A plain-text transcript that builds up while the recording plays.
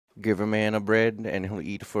Give a man a bread and he'll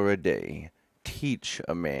eat for a day. Teach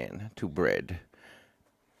a man to bread